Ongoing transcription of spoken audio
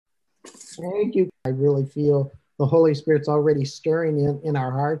Thank you. I really feel the Holy Spirit's already stirring in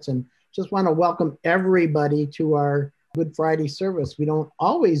our hearts, and just want to welcome everybody to our Good Friday service. We don't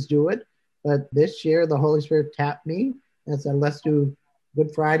always do it, but this year the Holy Spirit tapped me and said, let's do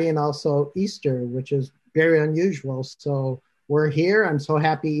Good Friday and also Easter, which is very unusual. So we're here. I'm so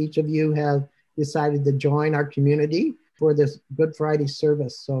happy each of you have decided to join our community for this Good Friday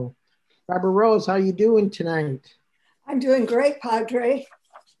service. So Barbara Rose, how are you doing tonight? I'm doing great, Padre.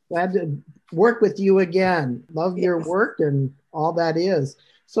 Glad to work with you again. Love your work and all that is.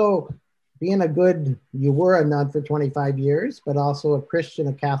 So you were a nun for 25 years, but also a Christian,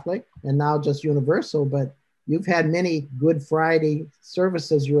 a Catholic, and now just universal, but you've had many Good Friday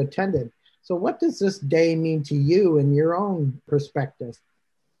services you attended. So what does this day mean to you in your own perspective?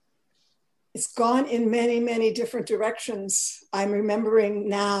 It's gone in many, many different directions. I'm remembering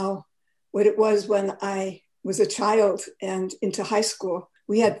now what it was when I was a child and into high school.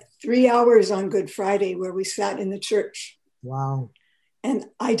 We had 3 hours on Good Friday where we sat in the church. Wow. And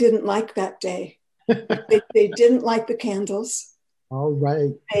I didn't like that day. They didn't light the candles. All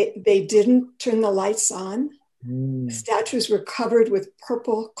right. They didn't turn the lights on. The statues were covered with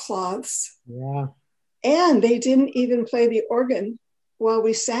purple cloths. Yeah. And they didn't even play the organ while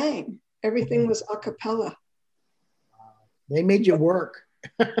we sang. Everything was a cappella. They made you work.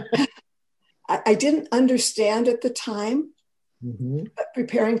 I didn't understand at the time, but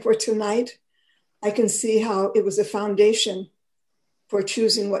preparing for tonight, I can see how it was a foundation for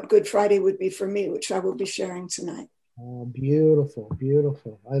choosing what Good Friday would be for me, which I will be sharing tonight. Oh, beautiful,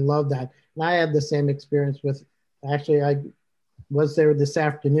 beautiful. I love that. And I had the same experience I was there this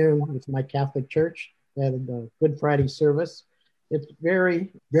afternoon with my Catholic church at the Good Friday service. It's very,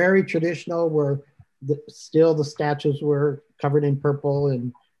 very traditional where still the statues were covered in purple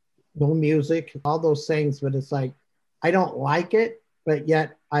and no music, all those things, but it's like, I don't like it, but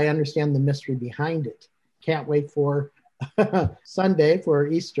yet I understand the mystery behind it. Can't wait for Sunday, for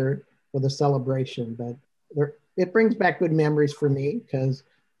Easter, for the celebration. But it brings back good memories for me because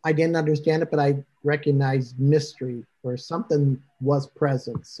I didn't understand it, but I recognized mystery where something was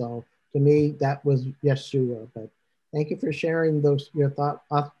present. So to me, that was Yeshua. But thank you for sharing your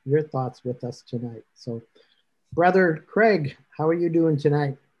thoughts with us tonight. So, Brother Craig, how are you doing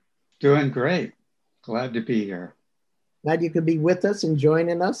tonight? Doing great. Glad to be here. Glad you could be with us and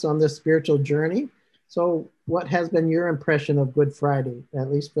joining us on this spiritual journey. So what has been your impression of Good Friday, at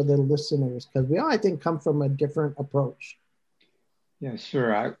least for the listeners? Because we all, I think, come from a different approach. Yeah,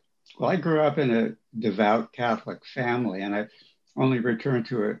 sure. I grew up in a devout Catholic family, and I only returned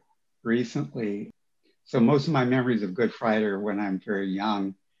to it recently. So most of my memories of Good Friday are when I'm very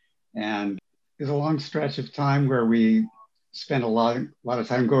young. And there's a long stretch of time where we spent a lot of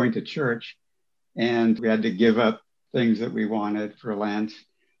time going to church, and we had to give up things that we wanted for Lent.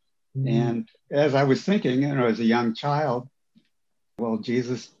 And as I was thinking, as a young child, well,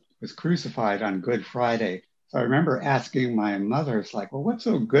 Jesus was crucified on Good Friday. So I remember asking my mother, it's like, well, what's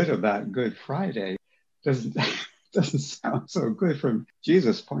so good about Good Friday? Doesn't sound so good from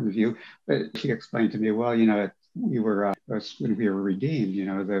Jesus' point of view. But she explained to me, well, we were when we were redeemed,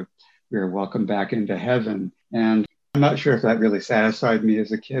 we were welcomed back into heaven. And I'm not sure if that really satisfied me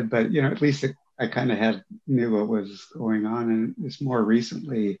as a kid, but at least I kind of knew what was going on. And it's more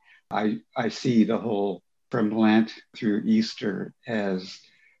recently, I see the whole from Lent through Easter as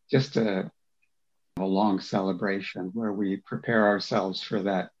just a long celebration where we prepare ourselves for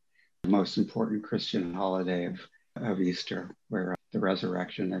that most important Christian holiday of Easter, where the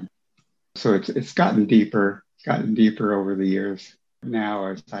resurrection. And so it's gotten deeper over the years now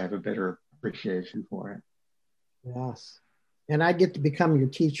as I have a better appreciation for it. Yes. And I get to become your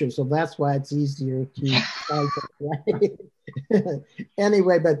teacher, so that's why it's easier to right?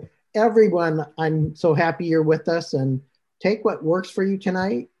 Anyway, but everyone, I'm so happy you're with us, and take what works for you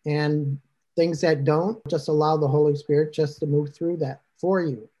tonight and things that don't, just allow the Holy Spirit just to move through that for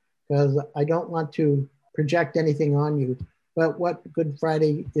you, because I don't want to project anything on you. But what Good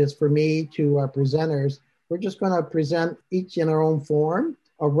Friday is for me, to our presenters, we're just going to present each in our own form,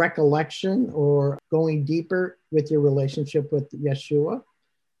 a recollection or going deeper with your relationship with Yeshua.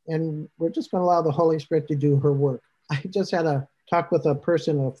 And we're just going to allow the Holy Spirit to do her work. I just had a talk with a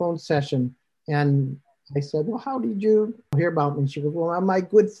person in a phone session, and I said, well, how did you hear about me? And she goes, well, my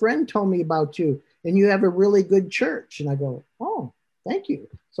good friend told me about you, and you have a really good church. And I go, oh, thank you.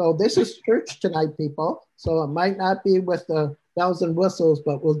 So this is church tonight, people. So it might not be with the bells and whistles,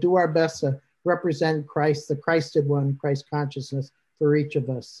 but we'll do our best to represent Christ, the Christed one, Christ consciousness for each of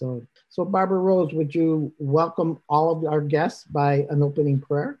us. So Barbara Rose, would you welcome all of our guests by an opening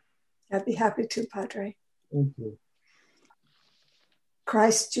prayer? I'd be happy to, Padre. Thank you.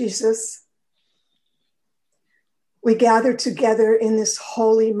 Christ Jesus, we gather together in this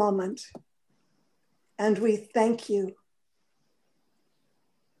holy moment, and we thank you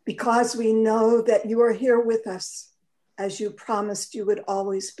because we know that you are here with us as you promised you would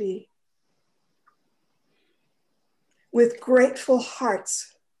always be. With grateful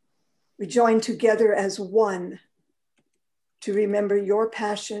hearts, we join together as one to remember your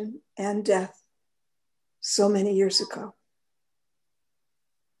passion and death so many years ago.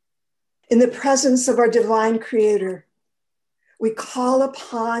 In the presence of our divine Creator, we call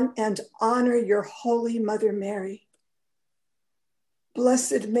upon and honor your Holy Mother Mary,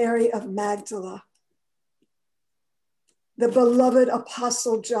 Blessed Mary of Magdala, the beloved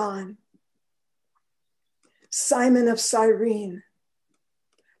Apostle John, Simon of Cyrene,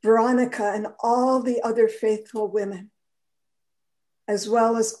 Veronica, and all the other faithful women, as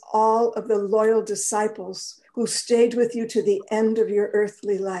well as all of the loyal disciples who stayed with you to the end of your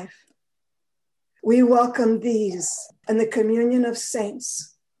earthly life. We welcome these and the communion of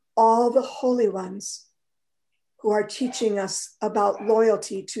saints, all the holy ones who are teaching us about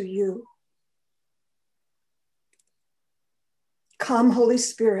loyalty to you. Come, Holy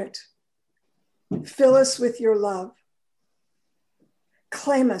Spirit, fill us with your love.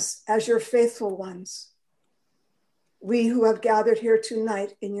 Claim us as your faithful ones, we who have gathered here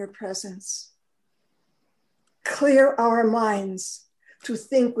tonight in your presence. Clear our minds to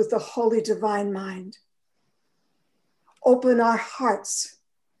think with the holy divine mind. Open our hearts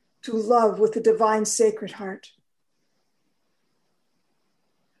to love with the divine sacred heart.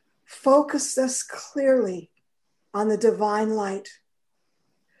 Focus us clearly on the divine light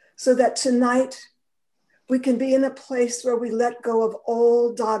so that tonight we can be in a place where we let go of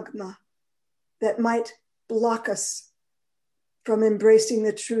old dogma that might block us from embracing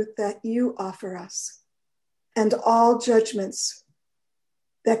the truth that you offer us, and all judgments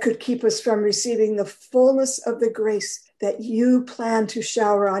that could keep us from receiving the fullness of the grace that you plan to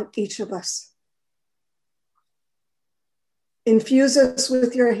shower on each of us. Infuse us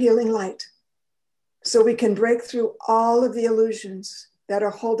with your healing light so we can break through all of the illusions that are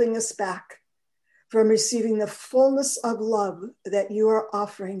holding us back from receiving the fullness of love that you are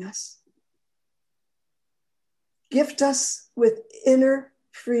offering us. Gift us with inner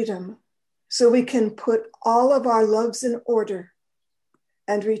freedom so we can put all of our loves in order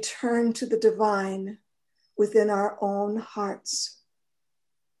and return to the divine within our own hearts.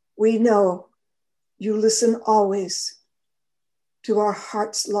 We know you listen always to our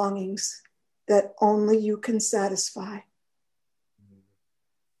heart's longings that only you can satisfy.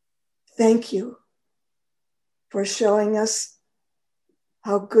 Thank you for showing us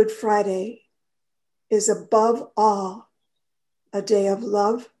how Good Friday is above all a day of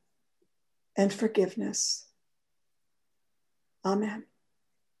love and forgiveness. Amen.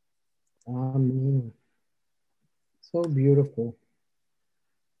 Amen. So beautiful.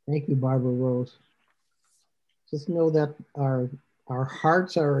 Thank you, Barbara Rose. Just know that our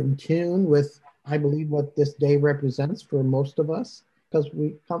hearts are in tune with, I believe, what this day represents for most of us, because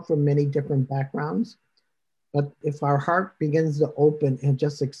we come from many different backgrounds. But if our heart begins to open and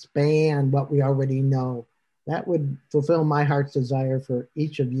just expand what we already know, that would fulfill my heart's desire for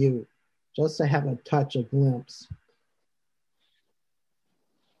each of you, just to have a touch, a glimpse.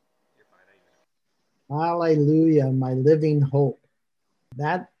 Hallelujah, my living hope.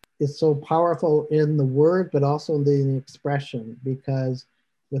 That is so powerful in the word, but also in the expression, because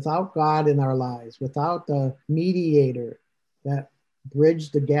without God in our lives, without the mediator that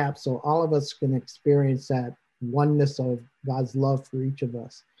bridged the gap so all of us can experience that oneness of God's love for each of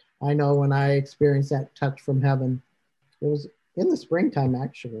us. I know when I experienced that touch from heaven, it was in the springtime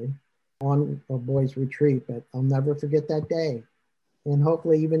actually, on a boys' retreat, but I'll never forget that day. And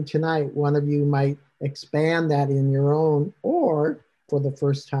hopefully even tonight, one of you might expand that in your own or for the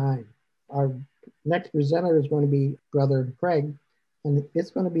first time. Our next presenter is going to be Brother Craig, and it's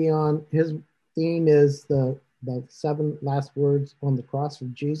going to be on, his theme is the 7 last words on the cross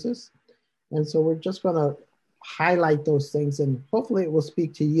of Jesus. And so we're just going to highlight those things, and hopefully it will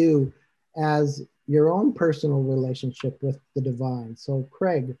speak to you as your own personal relationship with the divine. So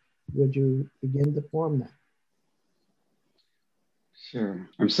Craig, would you begin to form that? Sure.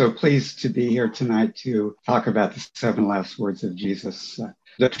 I'm so pleased to be here tonight to talk about the 7 last words of Jesus.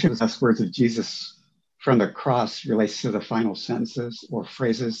 The 7 last words of Jesus from the cross relates to the final sentences or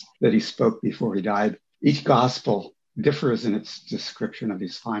phrases that he spoke before he died. Each gospel differs in its description of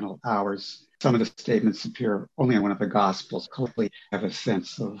these final hours. Some of the statements appear only in one of the gospels, collectively have a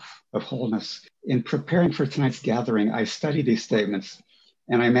sense of wholeness. In preparing for tonight's gathering, I studied these statements,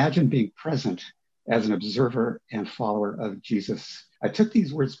 and I imagined being present as an observer and follower of Jesus I took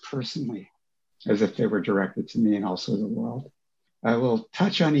these words personally as if they were directed to me and also the world. I will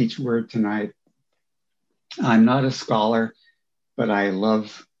touch on each word tonight. I'm not a scholar, but I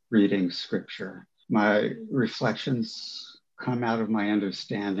love reading scripture. My reflections come out of my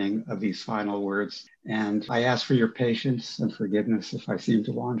understanding of these final words, and I ask for your patience and forgiveness if I seem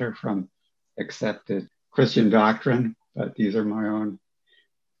to wander from accepted Christian doctrine, but these are my own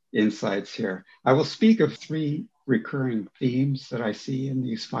insights here. I will speak of three recurring themes that I see in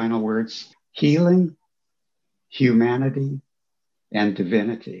these final words: healing, humanity, and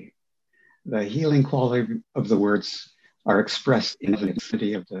divinity. The healing quality of the words are expressed in the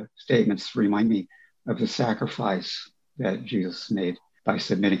divinity of the statements, remind me of the sacrifice that Jesus made by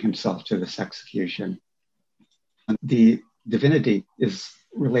submitting himself to this execution. The divinity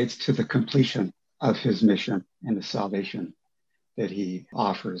relates to the completion of his mission and the salvation that he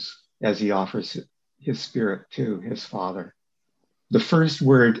offers as he offers his spirit to his Father. The first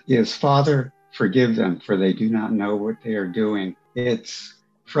word is, Father, forgive them, for they do not know what they are doing. It's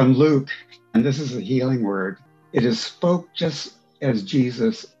from Luke, and this is a healing word. It is spoke just as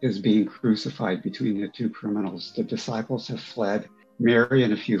Jesus is being crucified between the two criminals. The disciples have fled. Mary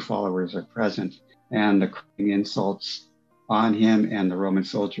and a few followers are present, and the insults on him, and the Roman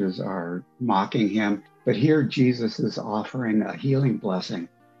soldiers are mocking him. But here Jesus is offering a healing blessing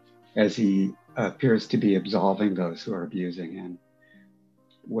as he appears to be absolving those who are abusing him.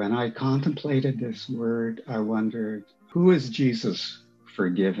 When I contemplated this word, I wondered, who is Jesus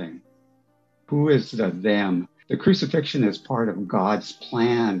forgiving? Who is the them? The crucifixion is part of God's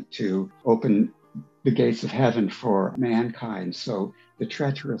plan to open the gates of heaven for mankind. So the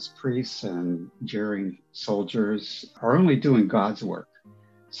treacherous priests and jeering soldiers are only doing God's work.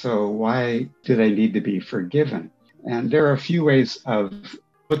 So why do they need to be forgiven? And there are a few ways of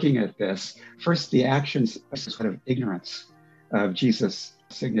looking at this. First, the actions of sort of ignorance of Jesus'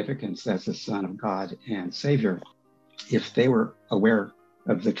 significance as the Son of God and Savior. If they were aware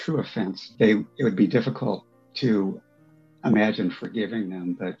of the true offense, it would be difficult to imagine forgiving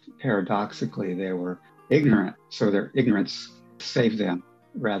them, but paradoxically, they were ignorant, so their ignorance saved them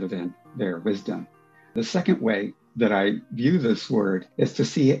rather than their wisdom. The second way that I view this word is to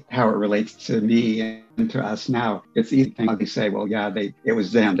see how it relates to me and to us now. It's easy to say, well, yeah, it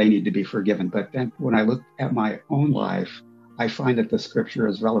was them, they need to be forgiven. But then when I look at my own life, I find that the scripture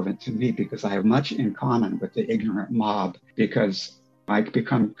is relevant to me because I have much in common with the ignorant mob, because I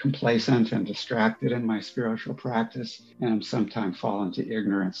become complacent and distracted in my spiritual practice, and sometimes fall into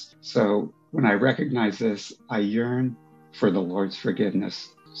ignorance. So when I recognize this, I yearn for the Lord's forgiveness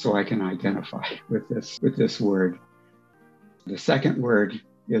so I can identify with this word. The second word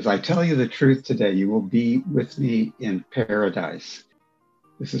is, I tell you the truth today, you will be with me in paradise.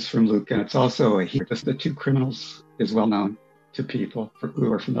 This is from Luke, and it's also the two criminals is well known to people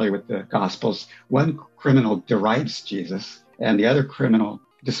who are familiar with the Gospels. One criminal derides Jesus, and the other criminal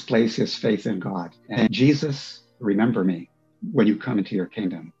displays his faith in God. And Jesus, remember me when you come into your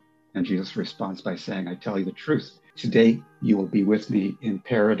kingdom. And Jesus responds by saying, I tell you the truth. Today, you will be with me in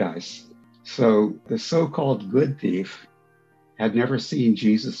paradise. So the so-called good thief had never seen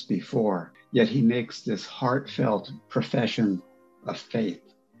Jesus before, yet he makes this heartfelt profession of faith.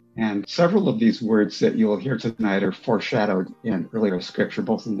 And several of these words that you'll hear tonight are foreshadowed in earlier scripture,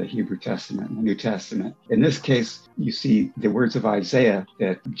 both in the Hebrew Testament and the New Testament. In this case, you see the words of Isaiah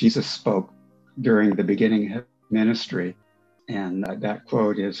that Jesus spoke during the beginning of ministry. And that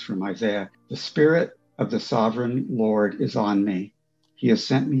quote is from Isaiah, "The Spirit of the Sovereign Lord is on me. He has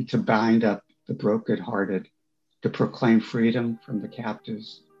sent me to bind up the brokenhearted, to proclaim freedom from the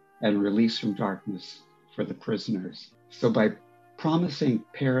captives and release from darkness for the prisoners." So by promising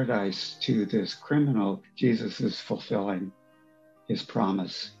paradise to this criminal, Jesus is fulfilling his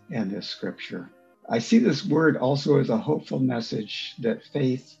promise in this scripture. I see this word also as a hopeful message that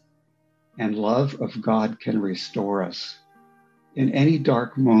faith and love of God can restore us. In any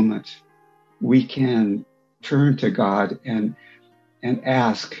dark moment, we can turn to God and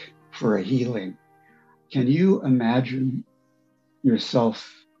ask for a healing. Can you imagine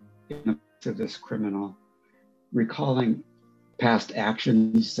yourself in the midst of this criminal, recalling past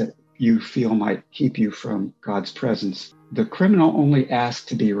actions that you feel might keep you from God's presence? The criminal only asked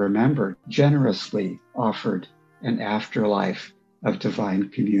to be remembered, generously offered an afterlife of divine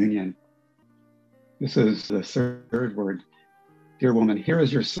communion. This is the third word. Dear woman, here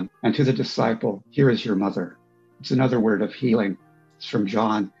is your son. And to the disciple, here is your mother. It's another word of healing. It's from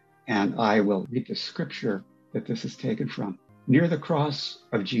John, and I will read the scripture that this is taken from. Near the cross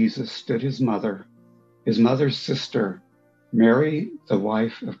of Jesus stood his mother's sister, Mary, the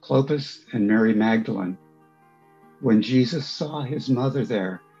wife of Clopas, and Mary Magdalene. When Jesus saw his mother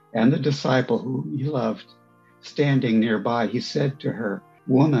there and the disciple whom he loved standing nearby, he said to her,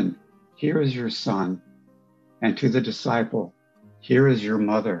 "Woman, here is your son." And to the disciple, "Here is your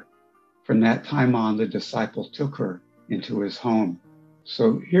mother." From that time on, the disciple took her into his home.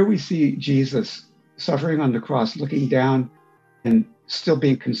 So here we see Jesus suffering on the cross, looking down and still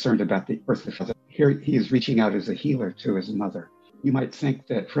being concerned about the earthly father. Here he is reaching out as a healer to his mother. You might think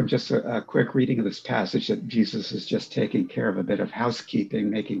that from just a quick reading of this passage that Jesus is just taking care of a bit of housekeeping,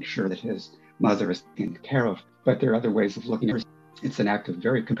 making sure that his mother is taken care of. But there are other ways of looking at it. It's an act of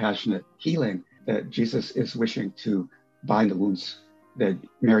very compassionate healing that Jesus is wishing to bind the wounds that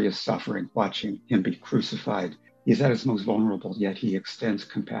Mary is suffering, watching him be crucified. He's at his most vulnerable, yet he extends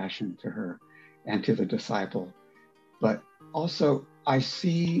compassion to her and to the disciple. But also, I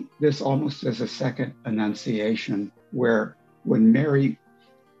see this almost as a second annunciation, where when Mary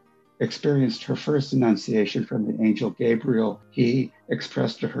experienced her first annunciation from the angel Gabriel, he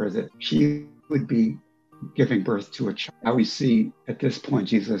expressed to her that she would be giving birth to a child. Now we see at this point,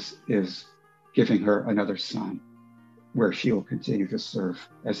 Jesus is giving her another son, where she will continue to serve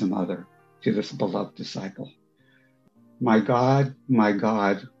as a mother to this beloved disciple. My God,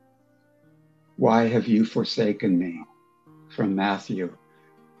 why have you forsaken me?" From Matthew.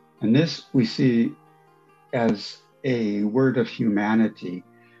 And this we see as a word of humanity.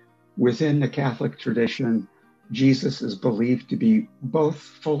 Within the Catholic tradition, Jesus is believed to be both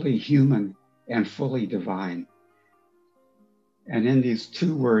fully human and fully divine. And in these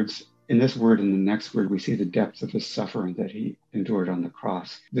two words, in this word and the next word, we see the depth of his suffering that he endured on the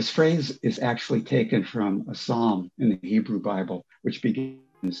cross. This phrase is actually taken from a psalm in the Hebrew Bible, which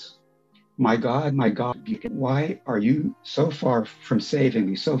begins, my God, why are you so far from saving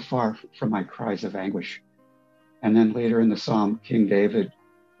me, so far from my cries of anguish?" And then later in the psalm, King David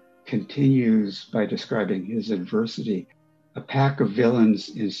continues by describing his adversity. "A pack of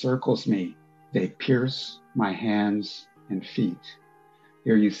villains encircles me. They pierce my hands and feet."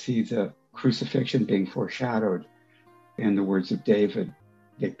 Here you see the crucifixion being foreshadowed in the words of David.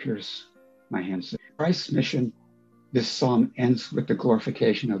 They pierce my hands. Christ's mission, this psalm ends with the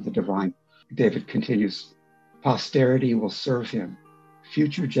glorification of the divine. David continues, "Posterity will serve him.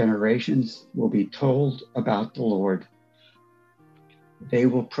 Future generations will be told about the Lord. They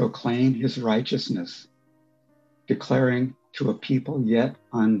will proclaim his righteousness, declaring to a people yet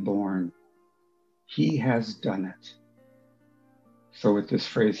unborn, he has done it." So with this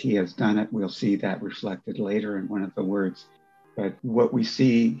phrase, "he has done it," we'll see that reflected later in one of the words. But what we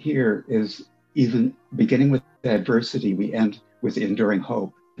see here is, even beginning with adversity, we end with enduring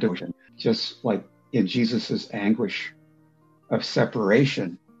hope. Just like in Jesus's anguish of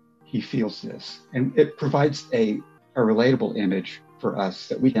separation, he feels this. And it provides a relatable image for us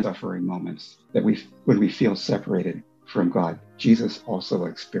that we can suffering moments, that when we feel separated from God. Jesus also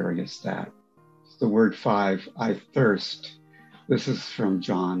experienced that. The word 5, I thirst. This is from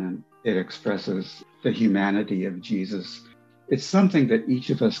John, and it expresses the humanity of Jesus. It's something that each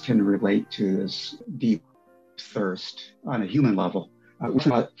of us can relate to, this deep thirst on a human level. We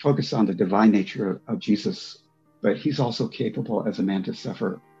focus on the divine nature of Jesus, but he's also capable as a man to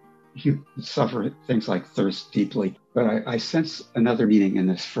suffer things like thirst deeply. But I sense another meaning in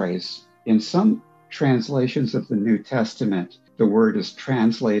this phrase. In some translations of the New Testament, the word is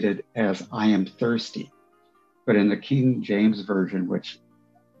translated as "I am thirsty." But in the King James Version, which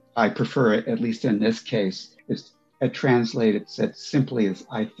I prefer, at least in this case, it's translated simply as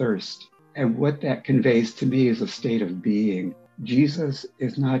 "I thirst." And what that conveys to me is a state of being. Jesus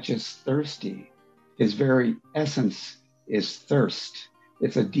is not just thirsty. His very essence is thirst.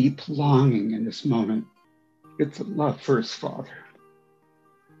 It's a deep longing in this moment. It's a love for his Father.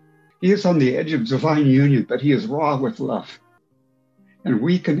 He is on the edge of divine union, but he is raw with love. And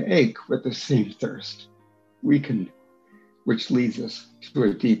we can ache with the same thirst. Which leads us to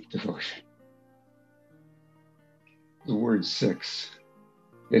a deep devotion. The word 6,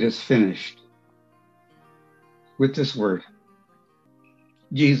 it is finished. With this word,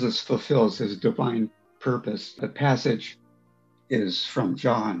 Jesus fulfills his divine purpose. The passage is from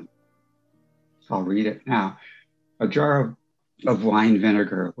John. I'll read it now. A jar of wine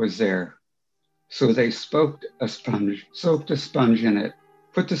vinegar was there. So they soaked a sponge in it,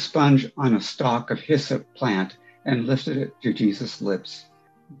 put the sponge on a stalk of hyssop plant, and lifted it to Jesus' lips.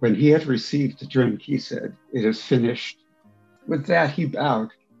 When he had received the drink, he said, "It is finished." With that, he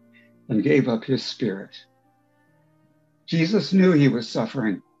bowed and gave up his spirit. Jesus knew he was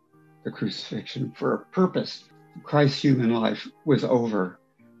suffering the crucifixion for a purpose. Christ's human life was over.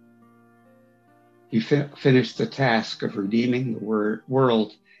 He finished the task of redeeming the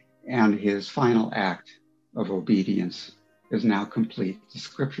world, and his final act of obedience is now complete. The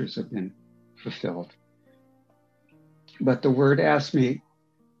scriptures have been fulfilled. But the word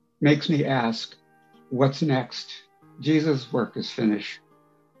makes me ask, what's next? Jesus' work is finished.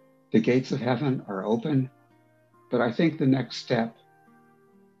 The gates of heaven are open, but I think the next step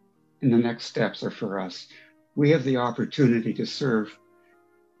and the next steps are for us. We have the opportunity to serve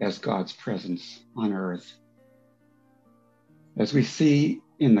as God's presence on earth. As we see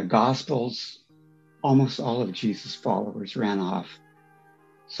in the Gospels, almost all of Jesus' followers ran off.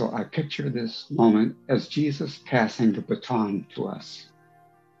 So I picture this moment as Jesus passing the baton to us.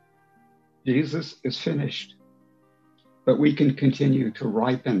 Jesus is finished, but we can continue to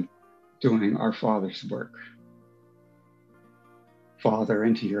ripen doing our Father's work. Father,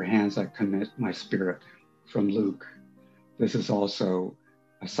 into your hands I commit my spirit, from Luke. This is also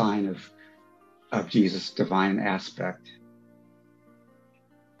a sign of Jesus' divine aspect.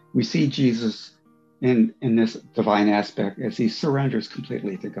 We see Jesus in this divine aspect as he surrenders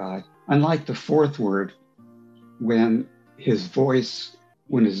completely to God. Unlike the fourth word, when he voices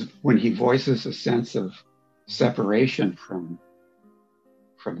a sense of separation from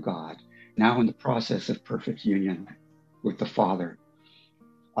God, now in the process of perfect union with the Father.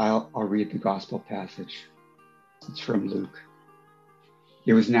 I'll read the gospel passage. It's from Luke.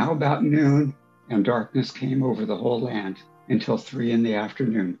 It was now about noon, and darkness came over the whole land until 3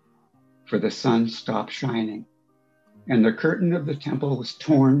 p.m, for the sun stopped shining, and the curtain of the temple was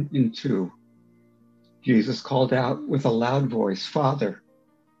torn in two. Jesus called out with a loud voice, "Father,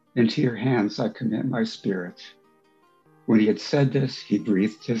 into your hands I commit my spirit." When he had said this, he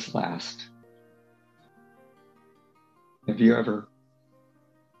breathed his last. Have you ever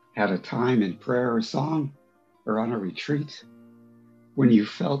had a time in prayer or song or on a retreat when you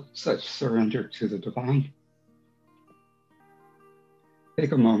felt such surrender to the divine?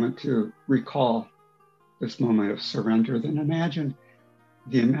 Take a moment to recall this moment of surrender, then imagine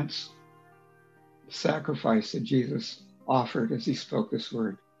the immense sacrifice that Jesus offered as he spoke this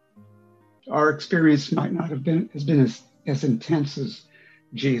word. Our experience might not have been as intense as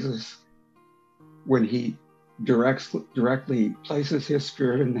Jesus when he directly places his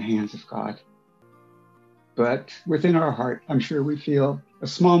spirit in the hands of God. But within our heart, I'm sure we feel a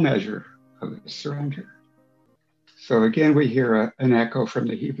small measure of surrender. So again, we hear an echo from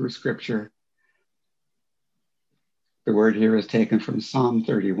the Hebrew scripture. The word here is taken from Psalm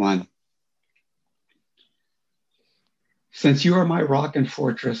 31. Since you are my rock and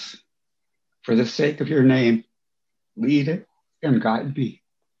fortress, for the sake of your name, lead it and guide me.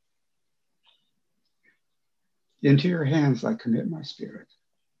 Into your hands I commit my spirit.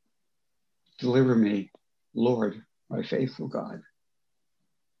 Deliver me, Lord, my faithful God.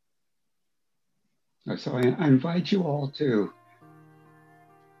 So I invite you all to,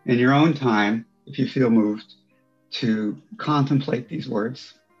 in your own time, if you feel moved, to contemplate these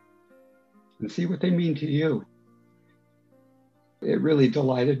words and see what they mean to you. It really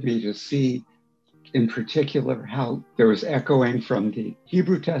delighted me to see in particular how there was echoing from the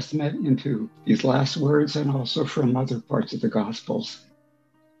Hebrew Testament into these last words and also from other parts of the Gospels.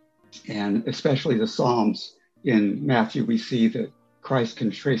 And especially the Psalms. In Matthew, we see that Christ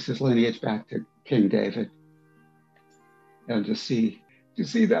can trace his lineage back to King David. And to see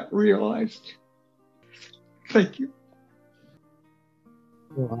that realized. Thank you.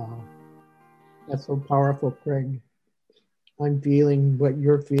 Wow. That's so powerful, Craig. I'm feeling what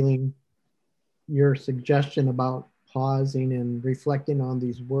you're feeling. Your suggestion about pausing and reflecting on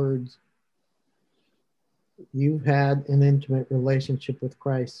these words. You've had an intimate relationship with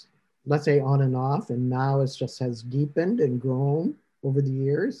Christ, let's say on and off, and now it just has deepened and grown over the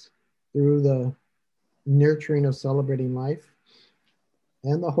years through the nurturing of celebrating life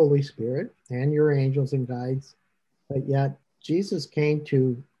and the Holy Spirit and your angels and guides. But yet Jesus came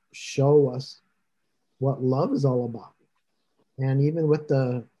to show us what love is all about. And even with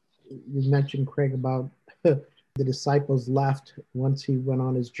you mentioned, Craig, about the disciples left once he went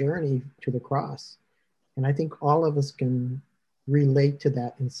on his journey to the cross. And I think all of us can relate to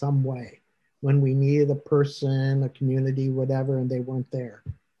that in some way. When we needed a person, a community, whatever, and they weren't there.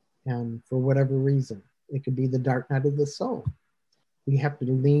 And for whatever reason, it could be the dark night of the soul. We have to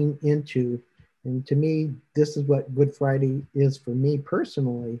lean into, and to me, this is what Good Friday is for me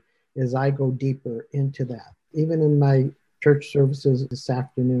personally, is I go deeper into that. Even in my church services this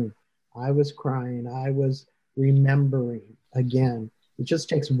afternoon, I was crying. I was remembering again. It just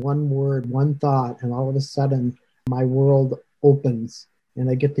takes one word, one thought, and all of a sudden my world opens and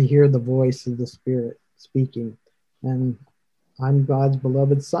I get to hear the voice of the Spirit speaking. And I'm God's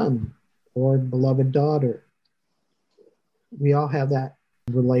beloved son or beloved daughter. We all have that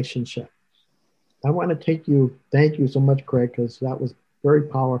relationship. I want to thank you so much, Craig, because that was very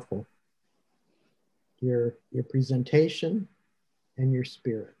powerful. Your presentation and your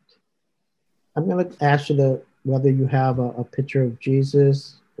spirit. I'm going to ask you whether you have a picture of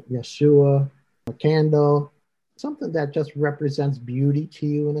Jesus, Yeshua, a candle, something that just represents beauty to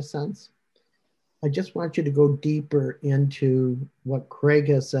you in a sense. I just want you to go deeper into what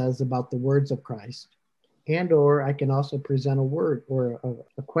Craig says about the words of Christ. Or I can also present a word or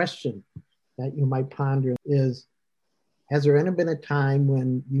a question that you might ponder is, has there ever been a time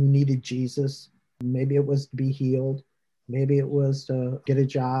when you needed Jesus? Maybe it was to be healed. Maybe it was to get a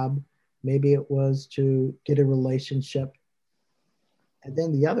job. Maybe it was to get a relationship. And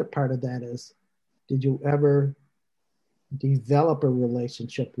then the other part of that is, did you ever develop a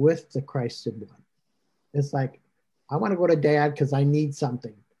relationship with the Christed one? It's like, I want to go to Dad because I need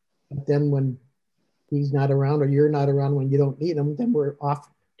something. But then when he's not around or you're not around when you don't need him, then we're off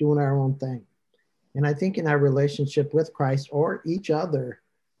doing our own thing. And I think in our relationship with Christ or each other,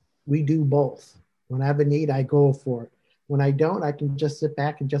 we do both. When I have a need, I go for it. When I don't, I can just sit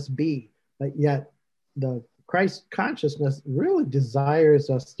back and just be. But yet the Christ consciousness really desires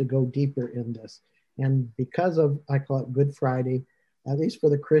us to go deeper in this. And because of, I call it Good Friday, at least for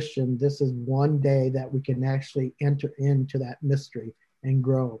the Christian, this is one day that we can actually enter into that mystery and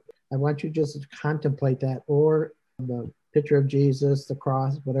grow. I want you just to contemplate that, or the picture of Jesus, the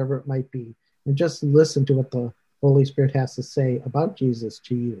cross, whatever it might be, and just listen to what the Holy Spirit has to say about Jesus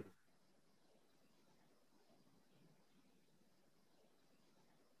to you.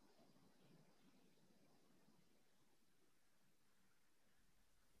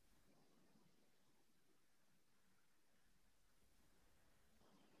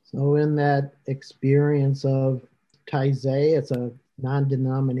 So in that experience of Taizé, it's a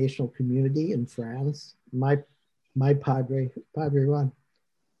non-denominational community in France. My Padre Juan,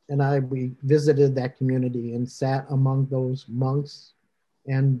 and we visited that community and sat among those monks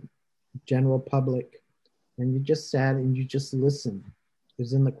and general public. And you just sat and you just listened. It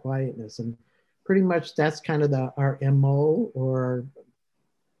was in the quietness. And pretty much that's kind of our MO, or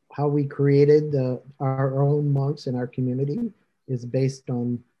how we created our own monks in our community, is based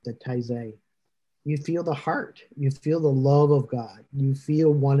on the Taizé. You feel the heart, you feel the love of God, you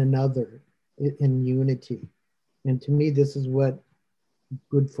feel one another in unity. And to me, this is what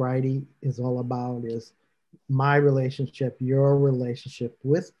Good Friday is all about, is my relationship, your relationship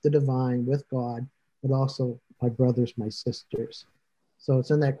with the divine, with God, but also my brothers, my sisters. So it's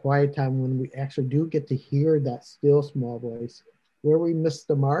in that quiet time when we actually do get to hear that still small voice, where we missed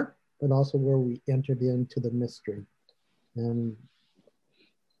the mark, but also where we entered into the mystery. And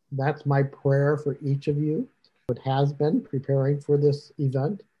that's my prayer for each of you. It has been preparing for this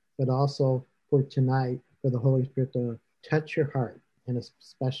event, but also for tonight, for the Holy Spirit to touch your heart in a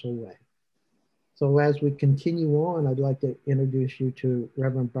special way. So as we continue on, I'd like to introduce you to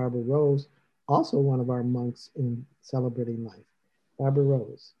Reverend Barbara Rose, also one of our monks in Celebrating Life. Barbara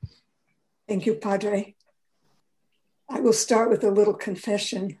Rose. Thank you, Padre. I will start with a little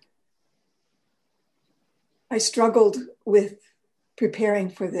confession. I struggled with preparing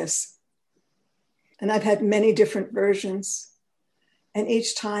for this, and I've had many different versions. And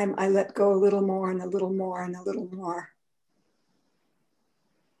each time I let go a little more and a little more and a little more.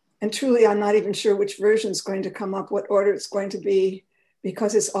 And truly, I'm not even sure which version is going to come up, what order it's going to be,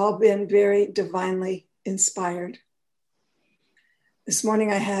 because it's all been very divinely inspired. This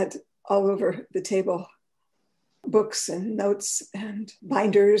morning I had all over the table books and notes and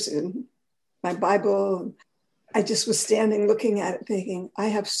binders and my Bible. I just was standing looking at it thinking, I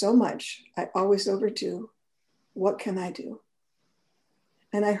have so much I always overdo. What can I do?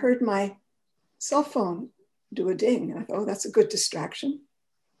 And I heard my cell phone do a ding. And I thought, oh, that's a good distraction.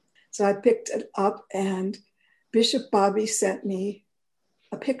 So I picked it up, and Bishop Bobby sent me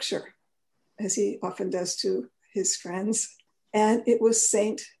a picture, as he often does to his friends. And it was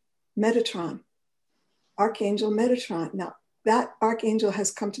Saint Metatron, Archangel Metatron. Now, that archangel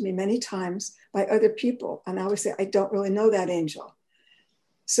has come to me many times by other people. And I always say, I don't really know that angel.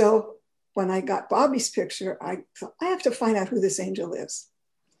 So when I got Bobby's picture, I thought, I have to find out who this angel is.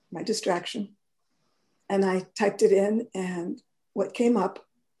 My distraction. And I typed it in, and what came up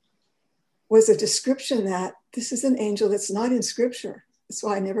was a description that this is an angel that's not in scripture. That's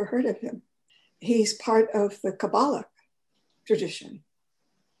why I never heard of him. He's part of the Kabbalah tradition.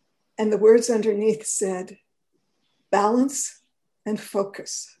 And the words underneath said, balance and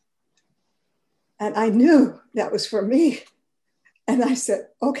focus. And I knew that was for me. And I said,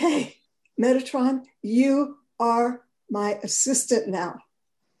 okay, Metatron, you are my assistant now.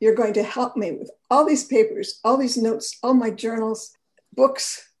 You're going to help me with all these papers, all these notes, all my journals,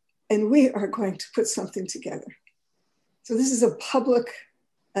 books, and we are going to put something together. So this is a public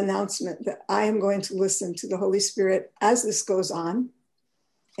announcement that I am going to listen to the Holy Spirit as this goes on.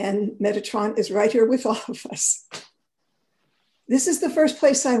 And Metatron is right here with all of us. This is the first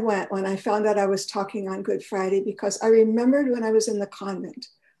place I went when I found out I was talking on Good Friday, because I remembered when I was in the convent,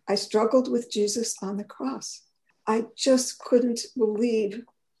 I struggled with Jesus on the cross. I just couldn't believe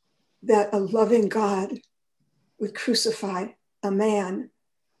that a loving God would crucify a man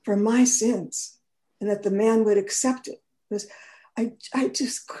for my sins and that the man would accept it. I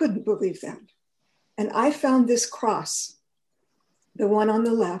just couldn't believe that. And I found this cross, the one on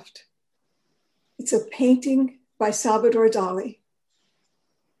the left. It's a painting by Salvador Dali.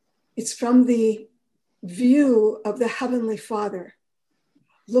 It's from the view of the Heavenly Father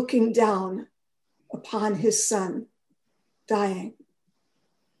looking down upon his son dying.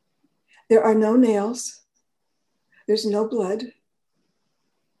 There are no nails. There's no blood.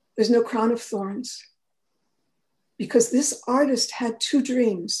 There's no crown of thorns. Because this artist had two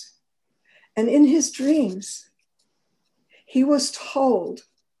dreams. And in his dreams, he was told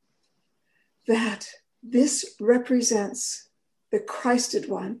that this represents the Christed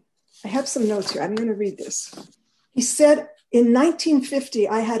one. I have some notes here. I'm going to read this. He said, in 1950,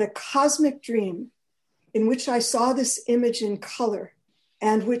 I had a cosmic dream in which I saw this image in color,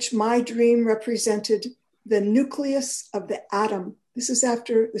 and which my dream represented the nucleus of the atom. This is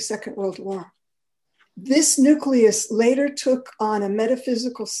after the Second World War. This nucleus later took on a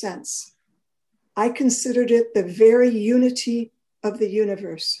metaphysical sense. I considered it the very unity of the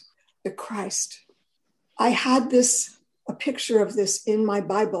universe, the Christ. I had a picture of this in my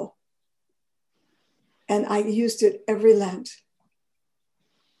Bible, and I used it every Lent.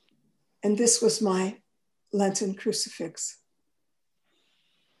 And this was my Lenten crucifix.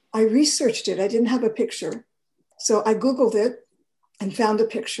 I researched it. I didn't have a picture. So I Googled it and found a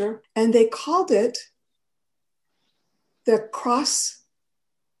picture, and they called it the Cross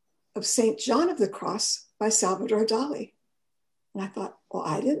of St. John of the Cross by Salvador Dali. And I thought, well,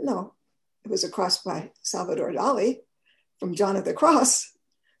 I didn't know it was a cross by Salvador Dali from John of the Cross.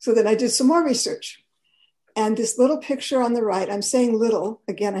 So then I did some more research. And this little picture on the right, I'm saying little,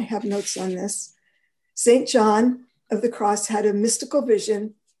 again, I have notes on this. St. John of the Cross had a mystical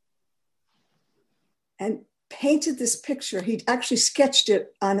vision and painted this picture. He actually sketched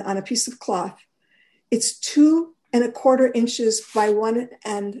it on a piece of cloth. It's 2¼ inches by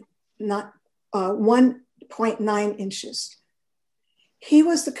 1.9 inches. He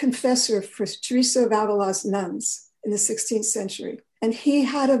was the confessor for Teresa of Avila's nuns in the 16th century. And he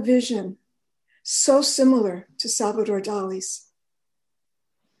had a vision so similar to Salvador Dali's.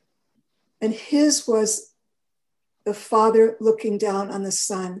 And his was the Father looking down on the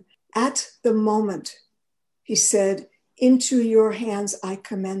Son. At the moment, he said, "Into your hands I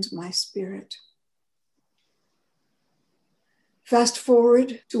commend my spirit." Fast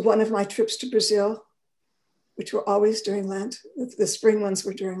forward to one of my trips to Brazil, which were always during Lent. The spring ones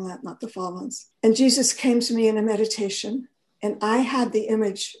were during Lent, not the fall ones. And Jesus came to me in a meditation, and I had the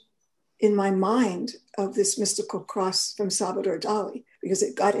image in my mind of this mystical cross from Salvador Dali, because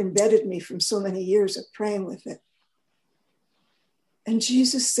it got embedded me from so many years of praying with it. And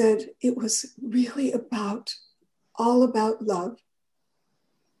Jesus said it was really all about love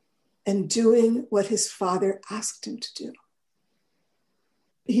and doing what his Father asked him to do.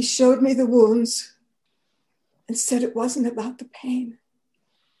 He showed me the wounds and said it wasn't about the pain.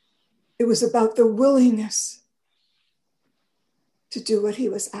 It was about the willingness to do what he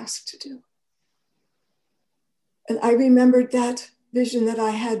was asked to do. And I remembered that vision that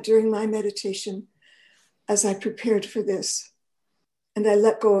I had during my meditation as I prepared for this. And I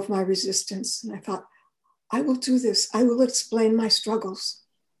let go of my resistance. And I thought, I will do this. I will explain my struggles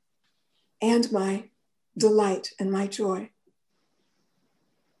and my delight and my joy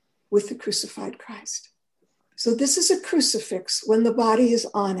with the crucified Christ. So this is a crucifix when the body is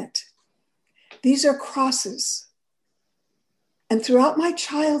on it. These are crosses. And throughout my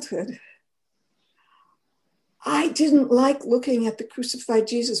childhood, I didn't like looking at the crucified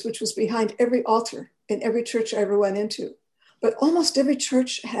Jesus, which was behind every altar in every church I ever went into. But almost every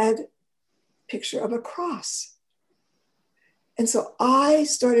church had a picture of a cross. And so I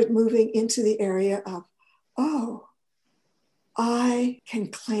started moving into the area of, I can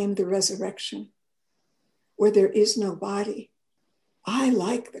claim the resurrection where there is no body. I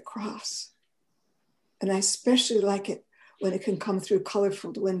like the cross. And I especially like it when it can come through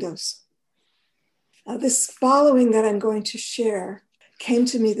colorful windows. Now, this following that I'm going to share came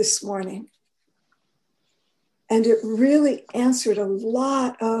to me this morning. And it really answered a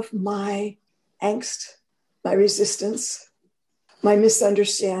lot of my angst, my resistance. my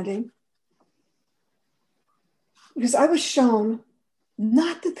misunderstanding. Because I was shown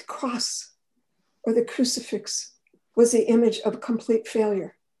not that the cross or the crucifix was the image of complete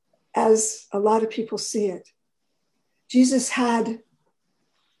failure, as a lot of people see it. Jesus had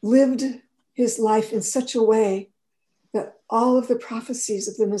lived his life in such a way that all of the prophecies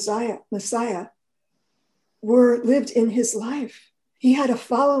of the Messiah were lived in his life. He had a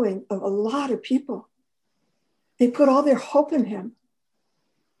following of a lot of people. They put all their hope in him.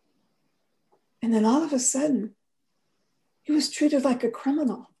 And then all of a sudden, he was treated like a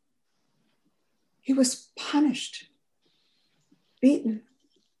criminal. He was punished, beaten,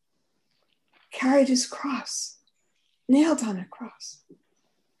 carried his cross, nailed on a cross.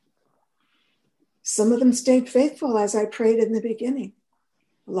 Some of them stayed faithful, as I prayed in the beginning.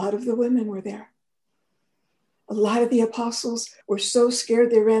 A lot of the women were there. A lot of the apostles were so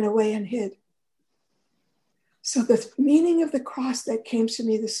scared they ran away and hid. So the meaning of the cross that came to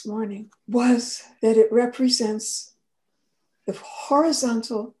me this morning was that it represents the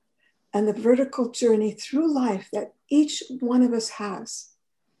horizontal and the vertical journey through life that each one of us has.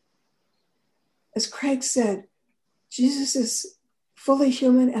 As Craig said, Jesus is fully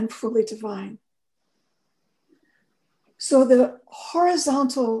human and fully divine. So the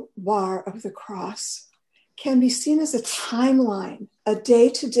horizontal bar of the cross can be seen as a timeline, a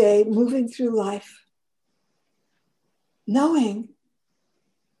day-to-day moving through life, knowing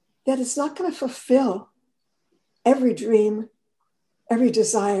that it's not going to fulfill every dream, every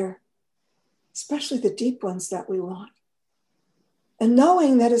desire, especially the deep ones that we want. And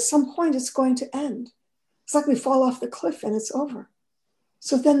knowing that at some point it's going to end. It's like we fall off the cliff and it's over.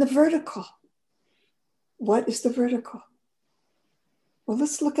 So then the vertical. What is the vertical? Well,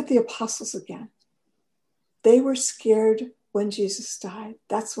 let's look at the apostles again. They were scared when Jesus died.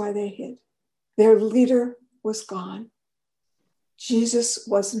 That's why they hid. Their leader was gone. Jesus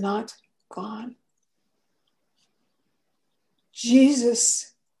was not gone.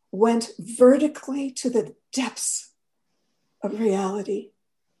 Jesus went vertically to the depths of reality.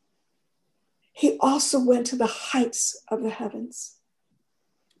 He also went to the heights of the heavens.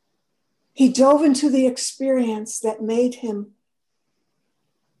 He dove into the experience that made him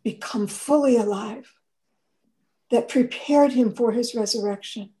become fully alive, that prepared him for his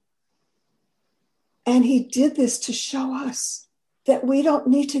resurrection. And he did this to show us that we don't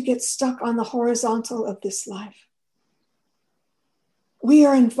need to get stuck on the horizontal of this life. We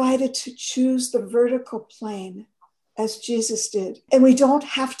are invited to choose the vertical plane as Jesus did. And we don't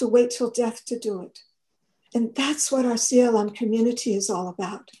have to wait till death to do it. And that's what our CLM community is all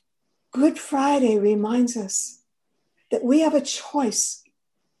about. Good Friday reminds us that we have a choice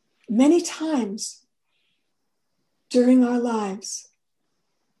many times during our lives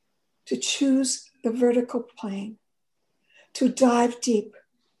to choose the vertical plane, to dive deep,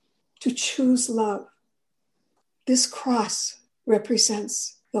 to choose love. This cross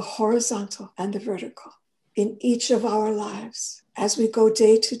represents the horizontal and the vertical in each of our lives as we go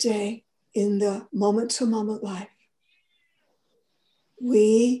day to day in the moment-to-moment life.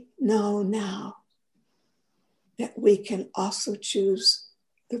 We know now that we can also choose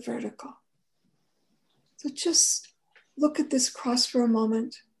the vertical. So just look at this cross for a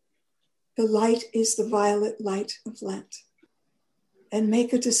moment. The light is the violet light of Lent. And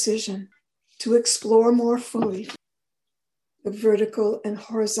make a decision to explore more fully the vertical and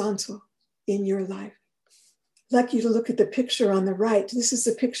horizontal in your life. I'd like you to look at the picture on the right. This is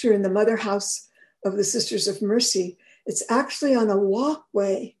the picture in the Mother House of the Sisters of Mercy. It's actually on a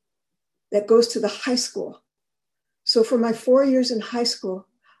walkway that goes to the high school. So for my 4 years in high school,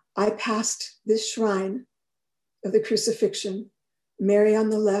 I passed this shrine of the crucifixion, Mary on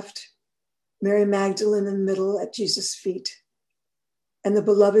the left, Mary Magdalene in the middle at Jesus' feet, and the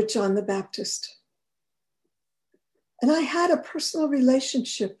beloved John the Baptist. And I had a personal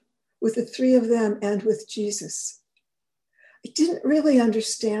relationship with the three of them and with Jesus. I didn't really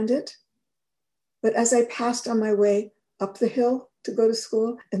understand it, but as I passed on my way up the hill to go to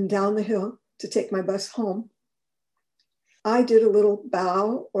school and down the hill to take my bus home, I did a little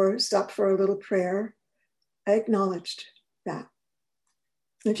bow or stop for a little prayer. I acknowledged that.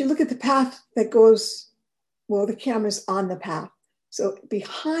 And if you look at the path that goes, well, the camera's on the path. So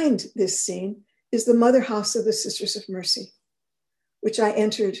behind this scene is the Mother House of the Sisters of Mercy, which I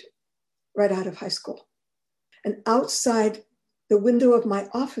entered right out of high school. And outside the window of my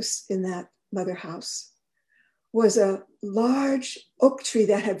office in that Mother House was a large oak tree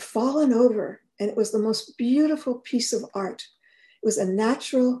that had fallen over, and it was the most beautiful piece of art. It was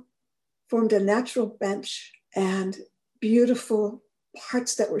formed a natural bench and beautiful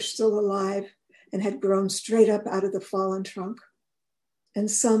parts that were still alive and had grown straight up out of the fallen trunk. and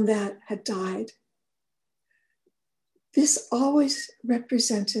some that had died. This always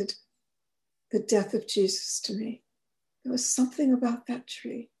represented the death of Jesus to me. There was something about that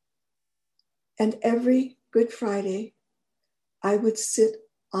tree. And every Good Friday, I would sit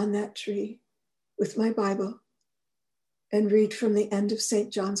on that tree with my Bible and read from the end of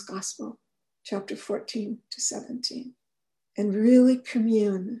St. John's Gospel, chapter 14 to 17, and really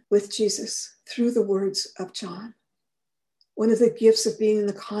commune with Jesus through the words of John. One of the gifts of being in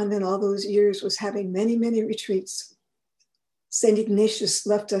the convent all those years was having many, many retreats. St. Ignatius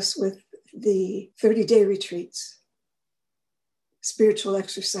left us with the 30-day retreats, spiritual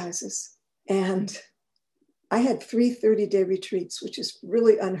exercises. And I had 3 30-day retreats, which is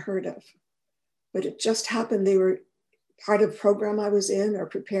really unheard of. But it just happened they were part of a program I was in or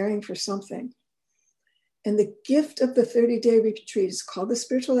preparing for something. And the gift of the 30-day retreat is called the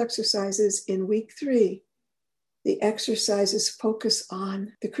spiritual exercises. In week 3, the exercises focus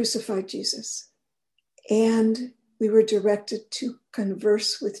on the crucified Jesus. And we were directed to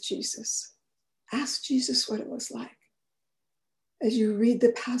converse with Jesus. Ask Jesus what it was like. As you read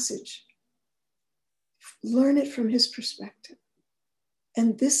the passage, learn it from his perspective.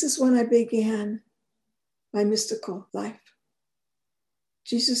 And this is when I began my mystical life.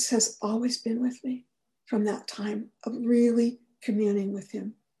 Jesus has always been with me from that time of really communing with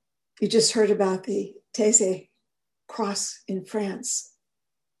him. You just heard about the Taizé cross in France.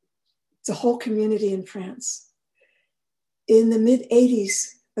 It's a whole community in France. In the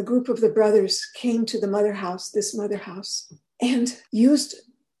mid-80s, a group of the brothers came to the mother house, and used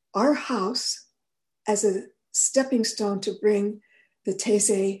our house as a stepping stone to bring the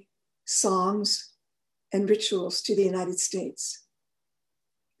Taizé songs and rituals to the United States.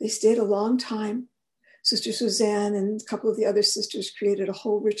 They stayed a long time. Sister Suzanne and a couple of the other sisters created a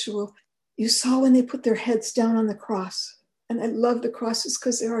whole ritual. You saw when they put their heads down on the cross. And I love the crosses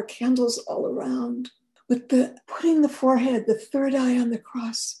because there are candles all around. But putting the forehead, the third eye on the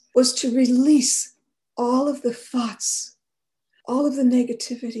cross, was to release all of the thoughts, all of the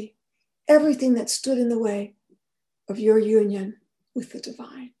negativity, everything that stood in the way of your union with the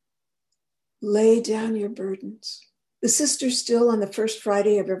divine. Lay down your burdens. The sisters still on the first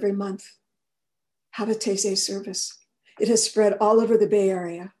Friday of every month have a Taizé service. It has spread all over the Bay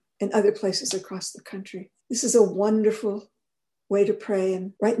Area and other places across the country. This is a wonderful way to pray.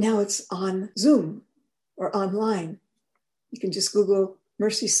 And right now it's on Zoom or online. You can just Google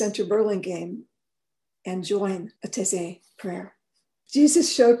Mercy Center Burlingame and join a Taizé prayer.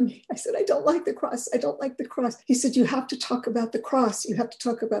 Jesus showed me, I said, I don't like the cross. I don't like the cross. He said, you have to talk about the cross. You have to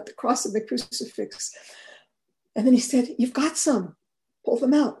talk about the cross and the crucifix. And then he said, you've got some, pull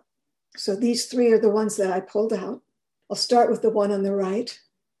them out. So these 3 are the ones that I pulled out. I'll start with the one on the right.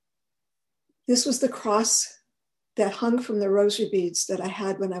 This was the cross that hung from the rosary beads that I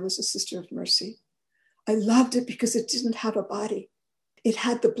had when I was a Sister of Mercy. I loved it because it didn't have a body. It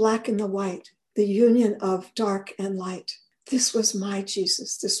had the black and the white, the union of dark and light. This was my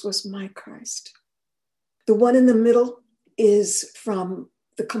Jesus. This was my Christ. The one in the middle is from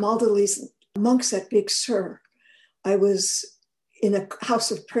the Camaldolese monks at Big Sur. I was in a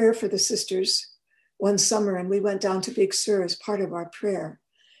house of prayer for the sisters one summer, and we went down to Big Sur as part of our prayer,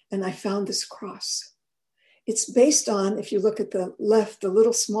 and I found this cross. It's based on, if you look at the left, the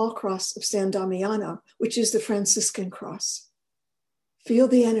little small cross of San Damiano, which is the Franciscan cross. Feel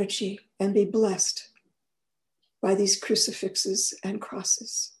the energy and be blessed by these crucifixes and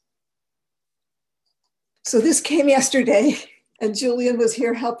crosses. So this came yesterday, and Julian was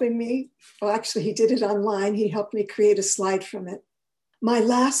here helping me. Well, actually, he did it online. He helped me create a slide from it. My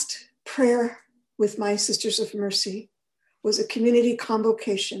last prayer with my Sisters of Mercy was a community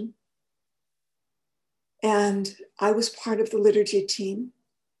convocation. And I was part of the liturgy team.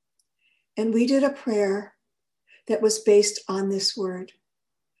 And we did a prayer that was based on this word,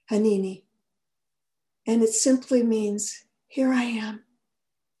 Hanini. And it simply means, here I am.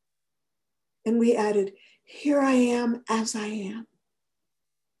 And we added, here I am as I am.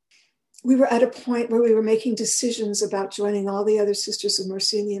 We were at a point where we were making decisions about joining all the other Sisters of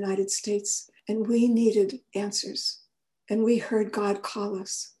Mercy in the United States, and we needed answers. And we heard God call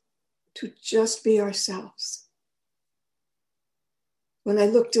us to just be ourselves. When I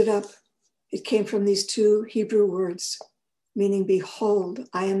looked it up, it came from these 2 Hebrew words, meaning, behold,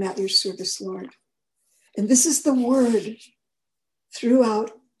 I am at your service, Lord. And this is the word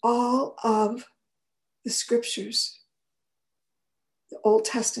throughout all of the scriptures, the Old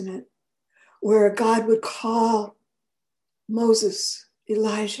Testament, where God would call Moses,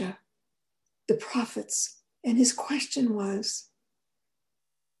 Elijah, the prophets. And his question was,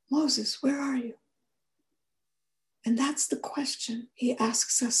 Moses, where are you? And that's the question he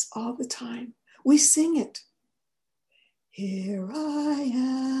asks us all the time. We sing it. Here I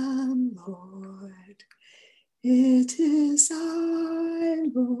am, Lord. It is I,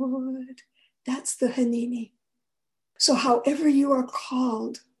 Lord. That's the Hanini. So however you are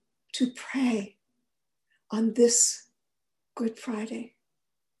called to pray on this Good Friday,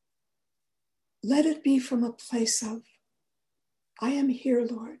 let it be from a place of, I am here,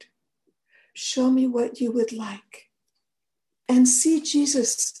 Lord. Show me what you would like. And see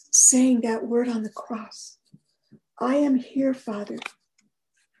Jesus saying that word on the cross. I am here, Father.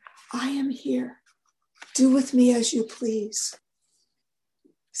 I am here. Do with me as you please.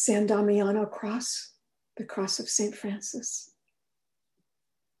 San Damiano cross, the cross of St. Francis.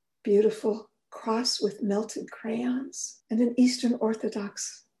 Beautiful cross with melted crayons and an Eastern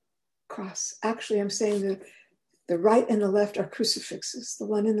Orthodox cross. Actually, I'm saying the right and the left are crucifixes. The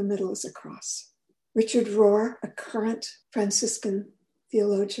one in the middle is a cross. Richard Rohr, a current Franciscan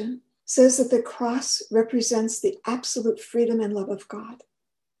theologian, says that the cross represents the absolute freedom and love of God.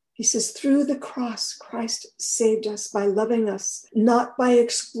 He says, through the cross, Christ saved us by loving us, not by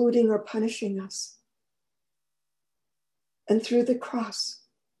excluding or punishing us. And through the cross,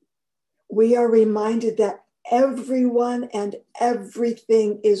 we are reminded that everyone and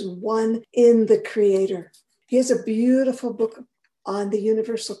everything is one in the Creator. He has a beautiful book on the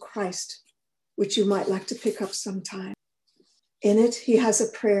universal Christ, which you might like to pick up sometime. In it, he has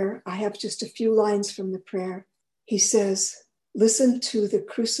a prayer. I have just a few lines from the prayer. He says, listen to the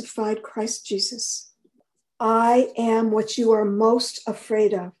crucified Christ Jesus. I am what you are most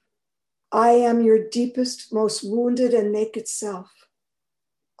afraid of. I am your deepest, most wounded and naked self.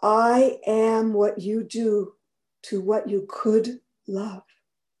 I am what you do to what you could love.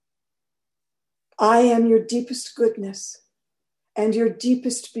 I am your deepest goodness and your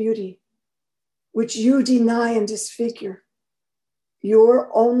deepest beauty, which you deny and disfigure. Your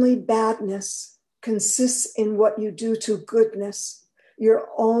only badness consists in what you do to goodness, your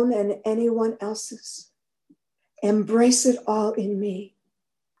own and anyone else's. Embrace it all in me.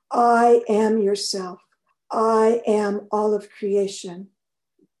 I am yourself. I am all of creation.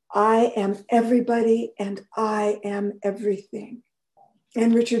 I am everybody and I am everything.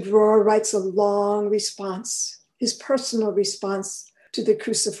 And Richard Rohr writes a long response, his personal response to the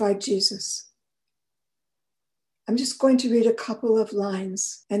crucified Jesus. I'm just going to read a couple of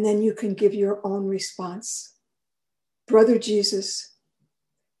lines and then you can give your own response. Brother Jesus,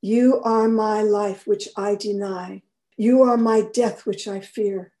 you are my life, which I deny. You are my death, which I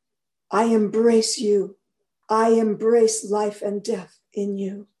fear. I embrace you. I embrace life and death in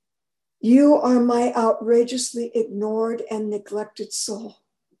you. You are my outrageously ignored and neglected soul.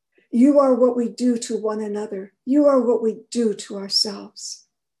 You are what we do to one another. You are what we do to ourselves.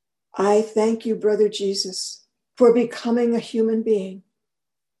 I thank you, Brother Jesus, for becoming a human being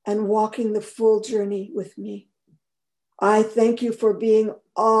and walking the full journey with me. I thank you for being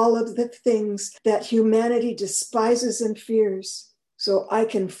all of the things that humanity despises and fears, so I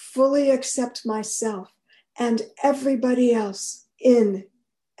can fully accept myself and everybody else in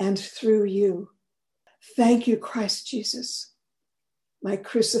and through you. Thank you, Christ Jesus, my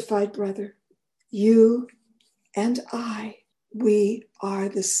crucified brother. You and I, we are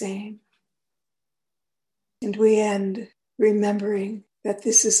the same. And we end remembering that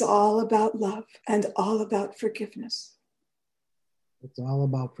this is all about love and all about forgiveness. It's all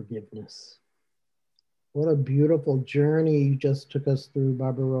about forgiveness. What a beautiful journey you just took us through,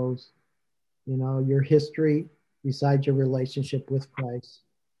 Barbara Rose. You know, your history besides your relationship with Christ,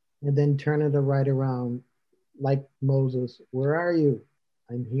 and then turn it right around like Moses. Where are you?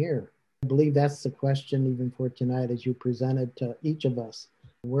 I'm here. I believe that's the question even for tonight as you presented to each of us.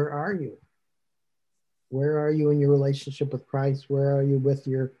 Where are you? Where are you in your relationship with Christ? Where are you with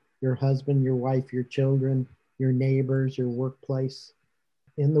your husband, your wife, your children, your neighbors, your workplace,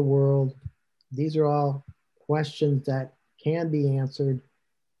 in the world? These are all questions that can be answered.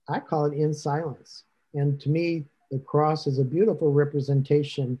 I call it in silence. And to me, the cross is a beautiful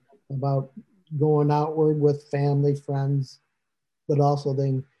representation about going outward with family, friends, but also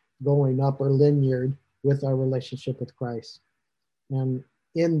then going up or linear with our relationship with Christ. And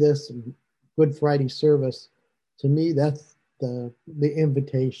in this Good Friday service, to me, that's the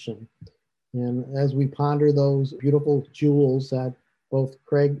invitation. And as we ponder those beautiful jewels that both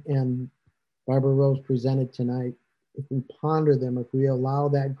Craig and Barbara Rose presented tonight, if we ponder them, if we allow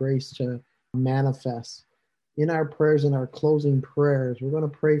that grace to manifest in our prayers and our closing prayers, we're going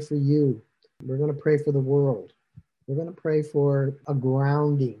to pray for you. We're going to pray for the world. We're going to pray for a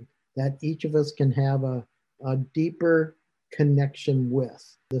grounding that each of us can have a deeper connection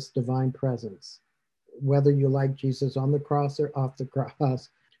with this divine presence. whether you like Jesus on the cross or off the cross.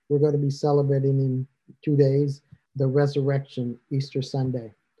 We're going to be celebrating in 2 days the resurrection, Easter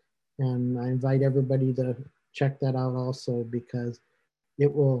Sunday. And I invite everybody to check that out also, because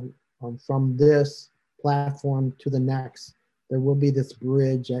it will, from this platform to the next, there will be this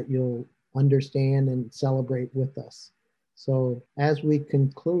bridge that you'll understand and celebrate with us. So as we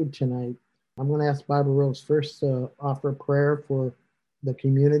conclude tonight, I'm going to ask Barbara Rose first to offer prayer for the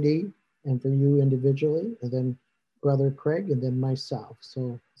community and for you individually, and then Brother Craig, and then myself.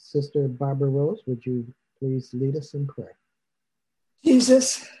 So Sister Barbara Rose, would you please lead us in prayer?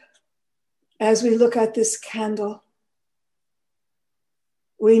 Jesus, as we look at this candle,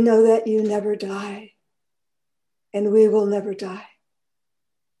 we know that you never die, and we will never die.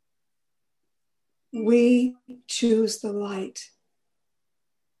 We choose the light.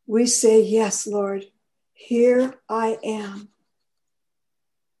 We say, yes, Lord, here I am.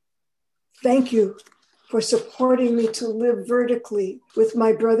 Thank you for supporting me to live vertically with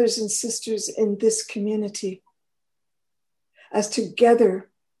my brothers and sisters in this community, as together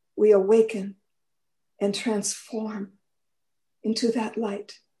we awaken and transform into that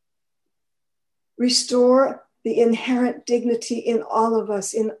light. Restore the inherent dignity in all of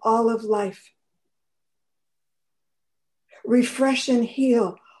us, in all of life. Refresh and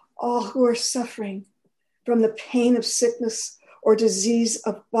heal all who are suffering from the pain of sickness or disease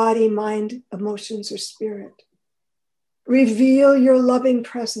of body, mind, emotions, or spirit. Reveal your loving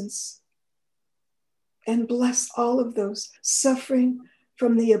presence and bless all of those suffering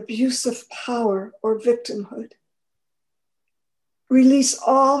from the abuse of power or victimhood. Release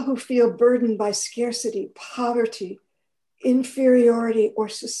all who feel burdened by scarcity, poverty, inferiority, or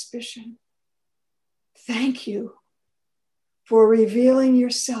suspicion. Thank you for revealing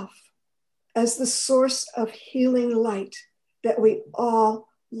yourself as the source of healing light that we all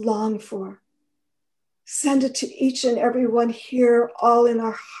long for. Send it to each and every one here, all in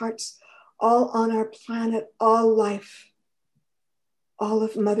our hearts, all on our planet, all life, all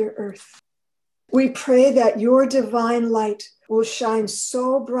of Mother Earth. We pray that your divine light will shine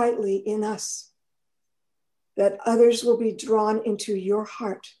so brightly in us that others will be drawn into your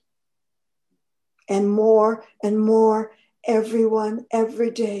heart. And more, everyone, every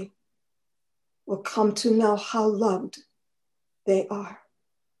day will come to know how loved they are.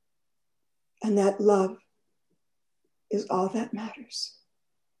 And that love is all that matters.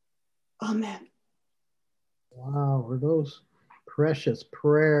 Amen. Wow, are those precious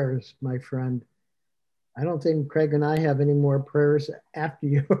prayers, my friend. I don't think Craig and I have any more prayers after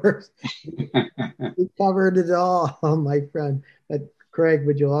yours. We covered it all, my friend. But Craig,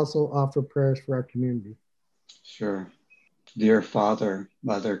 would you also offer prayers for our community? Sure. Dear Father,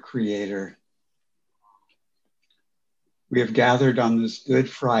 Mother, Creator, we have gathered on this Good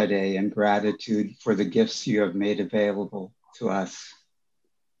Friday in gratitude for the gifts you have made available to us.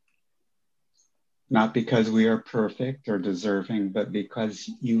 Not because we are perfect or deserving, but because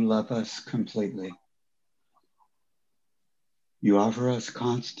you love us completely. You offer us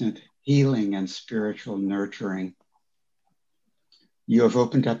constant healing and spiritual nurturing. You have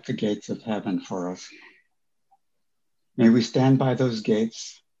opened up the gates of heaven for us. May we stand by those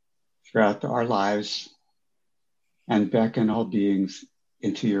gates throughout our lives and beckon all beings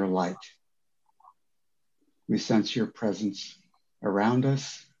into your light. We sense your presence around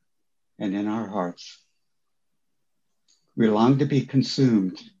us and in our hearts. We long to be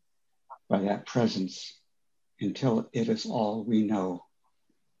consumed by that presence until it is all we know.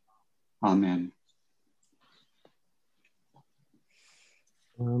 Amen.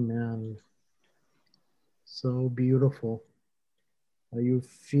 Amen. So beautiful. Are you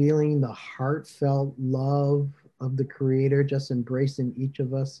feeling the heartfelt love of the Creator just embracing each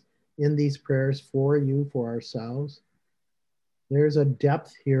of us in these prayers for you, for ourselves? There's a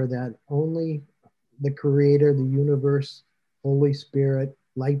depth here that only the Creator, the universe, Holy Spirit,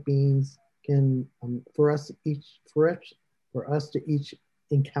 light beings can, for us to each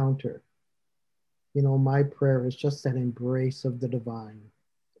encounter. You know, my prayer is just that embrace of the divine.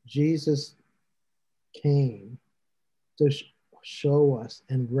 Jesus came to show us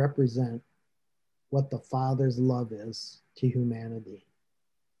and represent what the Father's love is to humanity.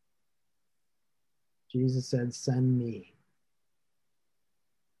 Jesus said, "Send me."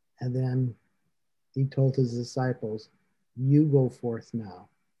 And then he told his disciples, "You go forth now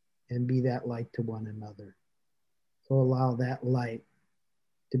and be that light to one another." So allow that light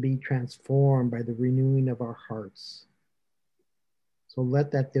to be transformed by the renewing of our hearts. So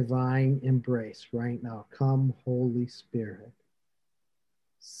let that divine embrace right now come, Holy Spirit.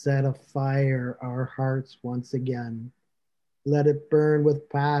 Set afire our hearts once again. Let it burn with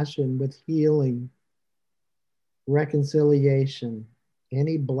passion, with healing, reconciliation,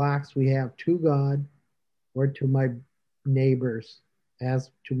 any blocks we have to God or to my neighbors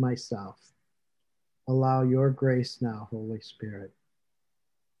as to myself. Allow your grace now, Holy Spirit,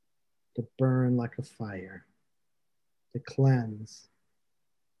 to burn like a fire, to cleanse.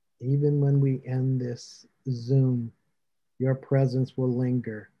 Even when we end this Zoom, your presence will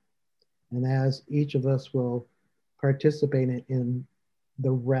linger. And as each of us will participate in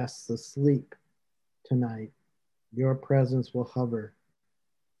the rest, the sleep tonight, your presence will hover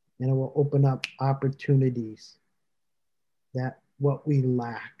and it will open up opportunities that what we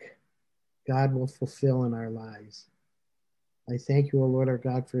lack, God will fulfill in our lives. I thank you, O Lord our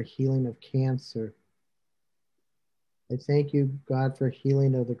God, for healing of cancer. I thank you, God, for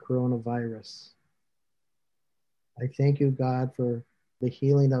healing of the coronavirus. I thank you, God, for the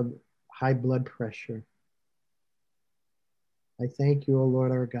healing of high blood pressure. I thank you, O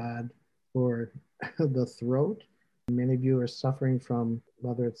Lord our God, for the throat. Many of you are suffering from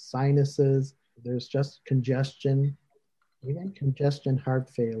whether it's sinuses, there's just congestion, even congestion heart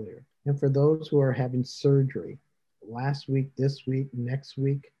failure. And for those who are having surgery, last week, this week, next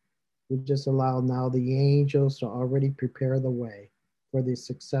week, we just allow now the angels to already prepare the way for these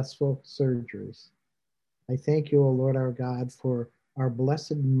successful surgeries. I thank you, O Lord our God, for our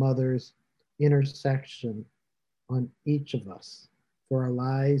Blessed Mother's intercession on each of us, for our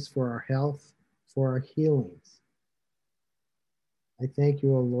lives, for our health, for our healings. I thank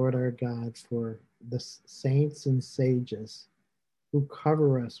you, O Lord our God, for the saints and sages who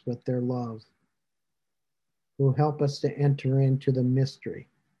cover us with their love, who help us to enter into the mystery,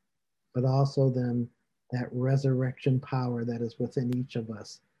 but also then that resurrection power that is within each of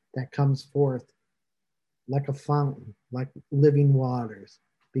us that comes forth like a fountain, like living waters,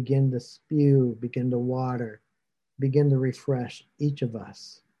 begin to spew, begin to water, begin to refresh each of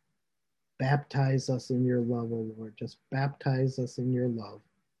us. Baptize us in your love, O Lord. Just baptize us in your love.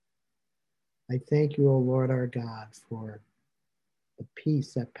 I thank you, O Lord our God, for the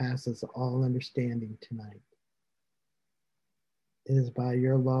peace that passes all understanding tonight. It is by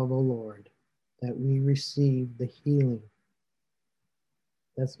your love, O Lord, that we receive the healing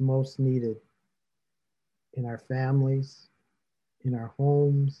that's most needed in our families, in our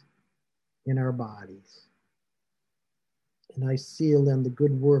homes, in our bodies. And I seal in the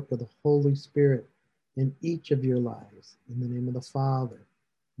good work of the Holy Spirit in each of your lives. In the name of the Father,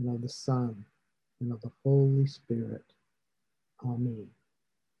 and of the Son, and of the Holy Spirit. Amen.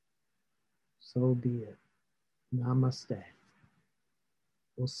 So be it. Namaste.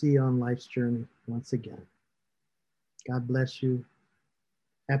 We'll see you on life's journey once again. God bless you.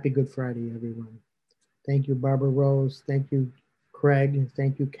 Happy Good Friday, everyone. Thank you, Barbara Rose. Thank you, Craig.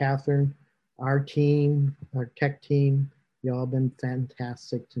 Thank you, Catherine. Our team, our tech team, you all been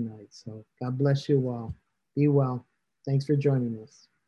fantastic tonight. So God bless you all. Be well. Thanks for joining us.